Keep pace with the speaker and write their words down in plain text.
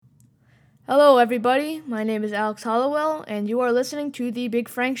Hello, everybody. My name is Alex Hollowell, and you are listening to The Big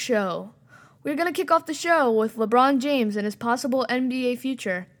Frank Show. We're going to kick off the show with LeBron James and his possible NBA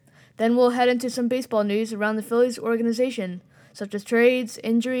future. Then we'll head into some baseball news around the Phillies organization, such as trades,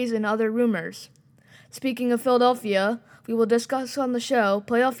 injuries, and other rumors. Speaking of Philadelphia, we will discuss on the show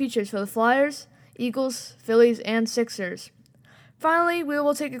playoff futures for the Flyers, Eagles, Phillies, and Sixers. Finally, we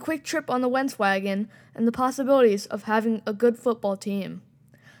will take a quick trip on the Wentz wagon and the possibilities of having a good football team.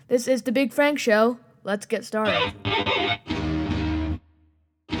 This is The Big Frank Show. Let's get started.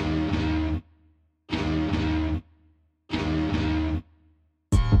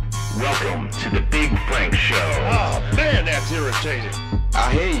 Welcome to The Big Frank Show. Oh, man, that's irritating.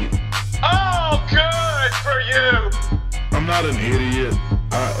 I hear you. Oh, good for you. I'm not an idiot.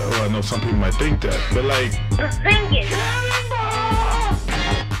 I know some people might think that, but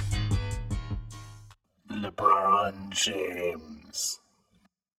LeBron James.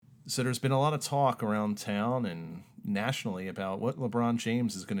 So there's been a lot of talk around town and nationally about what LeBron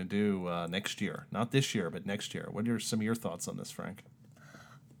James is going to do next year. Not this year, but next year. What are some of your thoughts on this, Frank?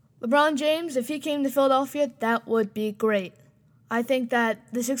 LeBron James, if he came to Philadelphia, that would be great. I think that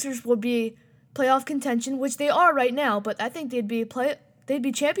the Sixers would be playoff contention, which they are right now, but I think they'd be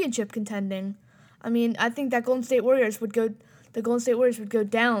championship contending. I mean, I think that the Golden State Warriors would go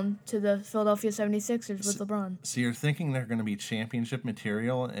down to the Philadelphia 76ers with LeBron. So you're thinking they're going to be championship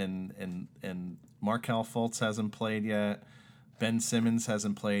material, and Markelle Fultz hasn't played yet, Ben Simmons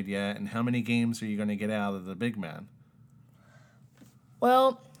hasn't played yet, and how many games are you going to get out of the big man?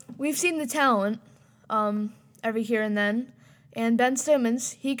 Well, we've seen the talent every here and then, and Ben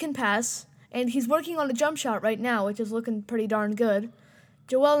Simmons, he can pass, and he's working on a jump shot right now, which is looking pretty darn good.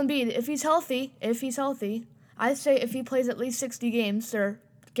 Joel Embiid, if he's healthy, I say if he plays at least 60 games, they're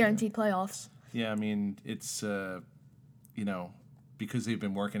guaranteed playoffs. Yeah, I mean, it's, because they've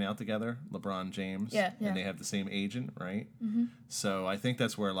been working out together, LeBron James, yeah. and they have the same agent, right? Mm-hmm. So I think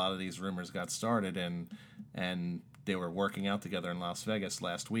that's where a lot of these rumors got started, and they were working out together in Las Vegas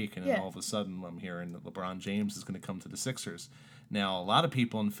last week, and then all of a sudden I'm hearing that LeBron James is going to come to the Sixers. Now, a lot of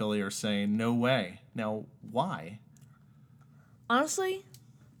people in Philly are saying, no way. Now, why? Honestly,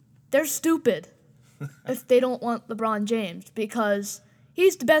 they're stupid if they don't want LeBron James, because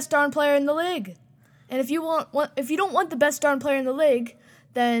he's the best darn player in the league. And if you don't want the best darn player in the league,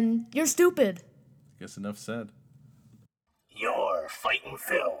 then you're stupid. Guess enough said. You're fighting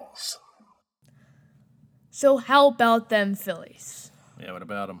Phils. So how about them Phillies? Yeah, what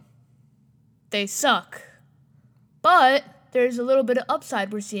about them? They suck. But there's a little bit of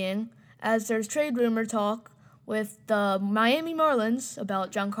upside we're seeing, as there's trade rumor talk with the Miami Marlins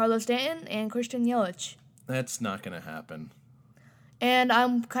about Giancarlo Stanton and Christian Yelich. That's not going to happen. And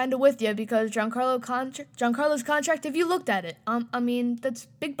I'm kind of with you, because Giancarlo's contract, if you looked at it, that's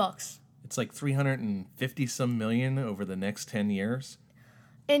big bucks. It's like $350-some million over the next 10 years.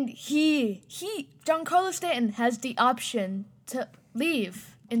 And Giancarlo Stanton has the option to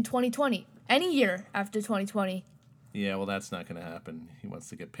leave in 2020, any year after 2020. Yeah, well, that's not going to happen. He wants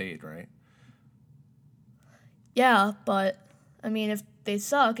to get paid, right? Yeah, but I mean, if they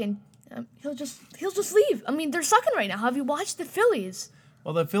suck, and he'll just leave. I mean, they're sucking right now. Have you watched the Phillies?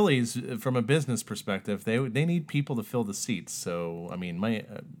 Well, the Phillies, from a business perspective, they need people to fill the seats. So, I mean,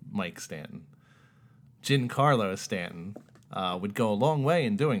 Mike Stanton, Giancarlo Stanton, would go a long way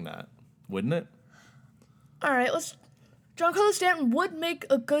in doing that, wouldn't it? All right, Giancarlo Stanton would make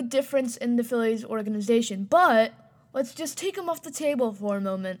a good difference in the Phillies organization, but let's just take him off the table for a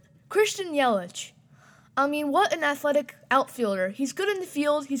moment. Christian Yelich. I mean, what an athletic outfielder. He's good in the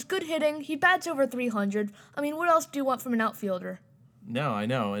field, he's good hitting, he bats over 300. I mean, what else do you want from an outfielder? No, I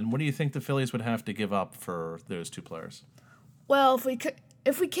know. And what do you think the Phillies would have to give up for those two players? Well,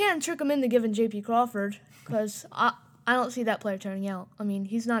 if we can trick him into giving J.P. Crawford, because I don't see that player turning out. I mean,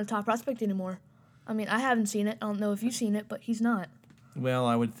 he's not a top prospect anymore. I mean, I haven't seen it. I don't know if you've seen it, but he's not. Well,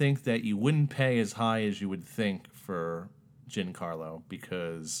 I would think that you wouldn't pay as high as you would think for Giancarlo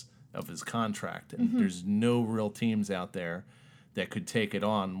because of his contract. And there's no real teams out there that could take it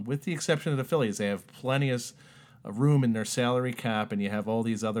on, with the exception of the Phillies. They have plenty of room in their salary cap, and you have all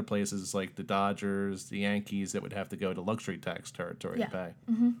these other places like the Dodgers, the Yankees, that would have to go to luxury tax territory to pay.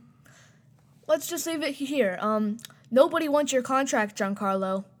 Mm-hmm. Let's just leave it here. Nobody wants your contract,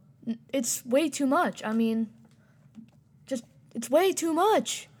 Giancarlo. It's way too much. I mean, it's way too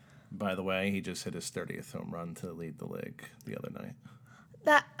much. By the way, he just hit his 30th home run to lead the league the other night.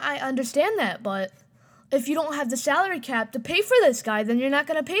 That I understand that, but if you don't have the salary cap to pay for this guy, then you're not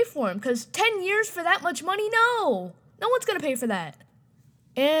going to pay for him. Because 10 years for that much money, no one's going to pay for that.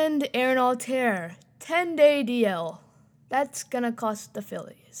 And Aaron Altair, 10-day DL. That's going to cost the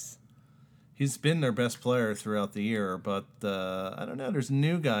Phillies. He's been their best player throughout the year, but I don't know. There's a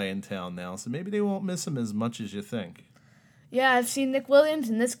new guy in town now, so maybe they won't miss him as much as you think. Yeah, I've seen Nick Williams,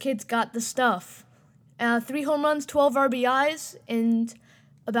 and this kid's got the stuff. 3 home runs, 12 RBIs, and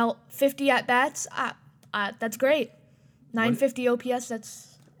about 50 at-bats. That's great. 950 OPS,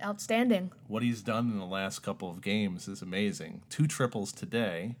 that's outstanding. What he's done in the last couple of games is amazing. 2 triples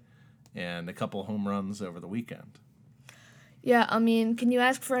today and a couple home runs over the weekend. Yeah, I mean, can you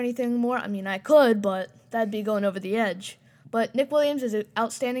ask for anything more? I mean, I could, but that'd be going over the edge. But Nick Williams is an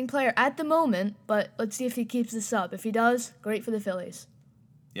outstanding player at the moment, but let's see if he keeps this up. If he does, great for the Phillies.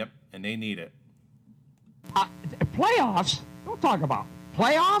 Yep, and they need it. Playoffs? Don't talk about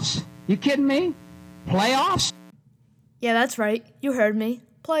playoffs. You kidding me? Playoffs? Yeah, that's right. You heard me.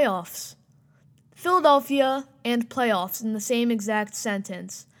 Playoffs. Philadelphia and playoffs in the same exact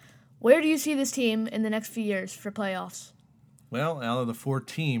sentence. Where do you see this team in the next few years for playoffs? Well, out of the 4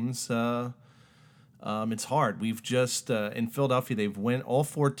 teams, it's hard. We've just, in Philadelphia, they've won all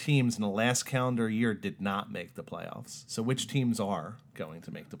 4 teams in the last calendar year did not make the playoffs. So which teams are going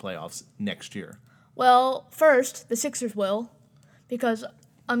to make the playoffs next year? Well, first, the Sixers will. Because,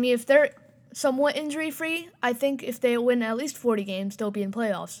 I mean, if they're somewhat injury-free, I think if they win at least 40 games, they'll be in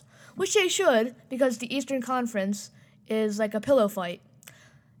playoffs. Which they should, because the Eastern Conference is like a pillow fight.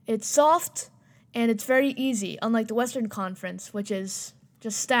 It's soft, and it's very easy, unlike the Western Conference, which is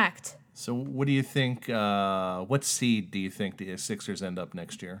just stacked. So what do you think, what seed do you think the Sixers end up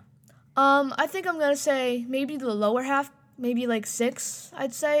next year? I think I'm going to say maybe the lower half, maybe like 6,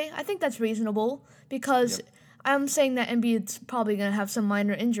 I'd say. I think that's reasonable, because I'm saying that Embiid's probably going to have some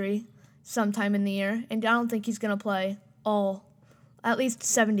minor injury sometime in the year, and I don't think he's going to play at least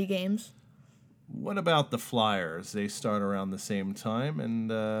 70 games. What about the Flyers? They start around the same time, and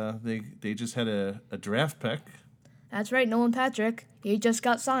they just had a draft pick. That's right, Nolan Patrick. He just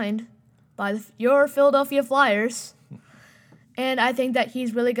got signed by your Philadelphia Flyers, and I think that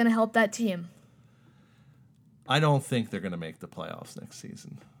he's really going to help that team. I don't think they're going to make the playoffs next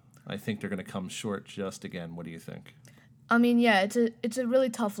season. I think they're going to come short just again. What do you think? I mean, yeah, it's a really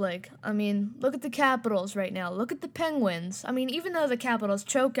tough league. I mean, look at the Capitals right now. Look at the Penguins. I mean, even though the Capitals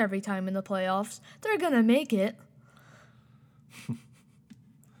choke every time in the playoffs, they're going to make it.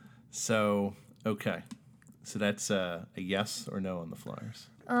 So, okay. So that's a yes or no on the Flyers?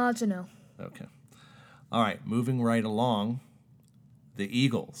 It's a no. Okay. All right, moving right along, the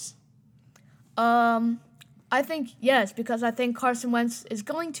Eagles. I think yes, because I think Carson Wentz is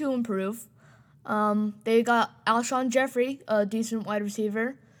going to improve. They got Alshon Jeffrey, a decent wide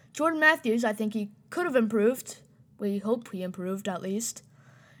receiver. Jordan Matthews, I think he could have improved. We hope he improved at least.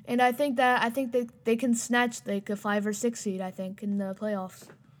 And I think that they can snatch like a 5 or 6 seed, I think, in the playoffs.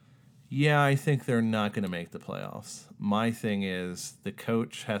 Yeah, I think they're not going to make the playoffs. My thing is the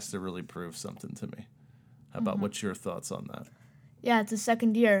coach has to really prove something to me. How about what's your thoughts on that? Yeah, it's his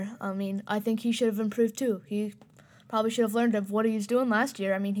second year. I mean, I think he should have improved too. He probably should have learned of what he was doing last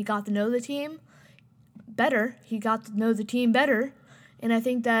year. I mean, he got to know the team better. And I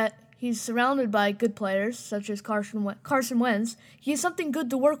think that he's surrounded by good players, such as Carson Wentz. He has something good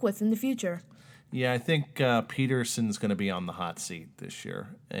to work with in the future. Yeah, I think Peterson's going to be on the hot seat this year.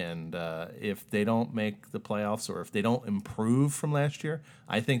 And if they don't make the playoffs or if they don't improve from last year,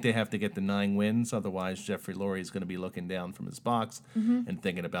 I think they have to get the 9 wins. Otherwise, Jeffrey Lurie is going to be looking down from his box and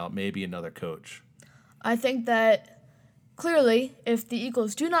thinking about maybe another coach. I think that clearly, if the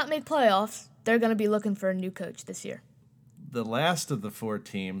Eagles do not make playoffs, they're going to be looking for a new coach this year. The last of the 4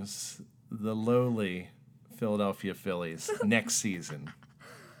 teams, the lowly Philadelphia Phillies, next season.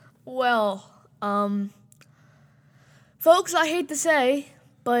 Well, folks, I hate to say,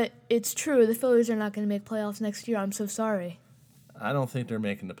 but it's true. The Phillies are not going to make playoffs next year. I'm so sorry. I don't think they're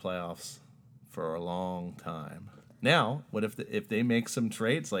making the playoffs for a long time. Now, what if they make some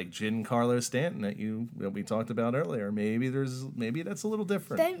trades like Giancarlo Stanton that we talked about earlier? Maybe that's a little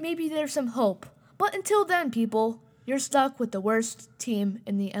different. Then maybe there's some hope. But until then, people, you're stuck with the worst team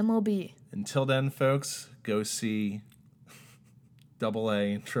in the MLB. Until then, folks, go see AA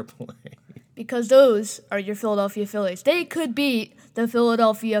and AAA. Because those are your Philadelphia Phillies. They could beat the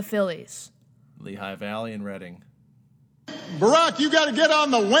Philadelphia Phillies. Lehigh Valley and Reading. Barack, you got to get on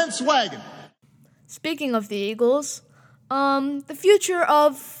the Wentz wagon. Speaking of the Eagles, the future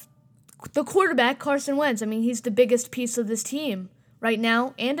of the quarterback, Carson Wentz. I mean, he's the biggest piece of this team right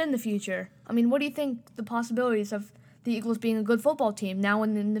now and in the future. I mean, what do you think the possibilities of the Eagles being a good football team now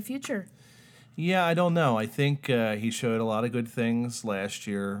and in the future? Yeah, I don't know. I think he showed a lot of good things last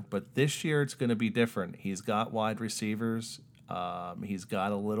year, but this year it's going to be different. He's got wide receivers. He's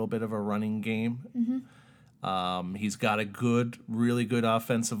got a little bit of a running game. He's got a really good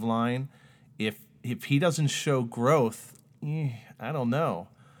offensive line. if he doesn't show growth, I don't know.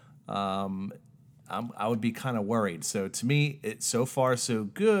 I would be kind of worried. So to me, it's so far so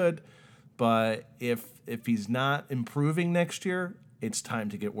good. But if he's not improving next year, it's time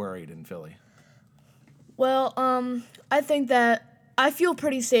to get worried in Philly. Well, I think that I feel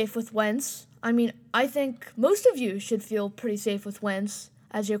pretty safe with Wentz. I mean, I think most of you should feel pretty safe with Wentz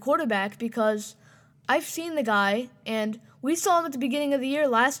as your quarterback because I've seen the guy, and we saw him at the beginning of the year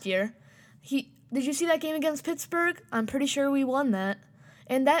last year. Did you see that game against Pittsburgh? I'm pretty sure we won that.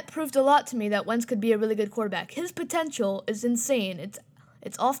 And that proved a lot to me that Wentz could be a really good quarterback. His potential is insane.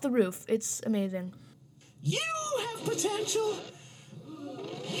 It's off the roof. It's amazing. You have potential.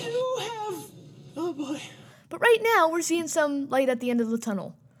 You have... Oh, boy. But right now, we're seeing some light at the end of the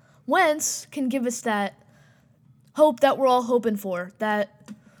tunnel. Wentz can give us that hope that we're all hoping for,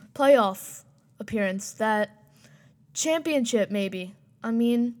 that playoff appearance, that championship maybe. I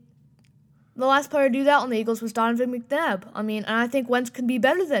mean, the last player to do that on the Eagles was Donovan McNabb. And I think Wentz can be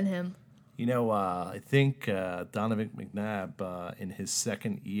better than him. I think Donovan McNabb in his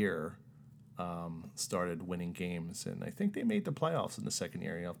second year started winning games, and I think they made the playoffs in the second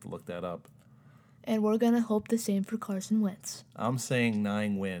year. You have to look that up. And we're going to hope the same for Carson Wentz. I'm saying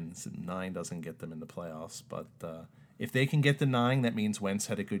 9 wins, and 9 doesn't get them in the playoffs. But if they can get the 9, that means Wentz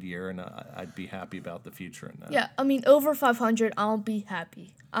had a good year, and I'd be happy about the future in that. Yeah, over 500, I'll be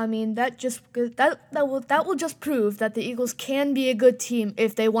happy. That will just prove that the Eagles can be a good team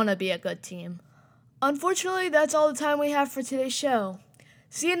if they want to be a good team. Unfortunately, that's all the time we have for today's show.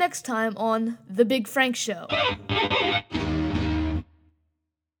 See you next time on The Big Frank Show.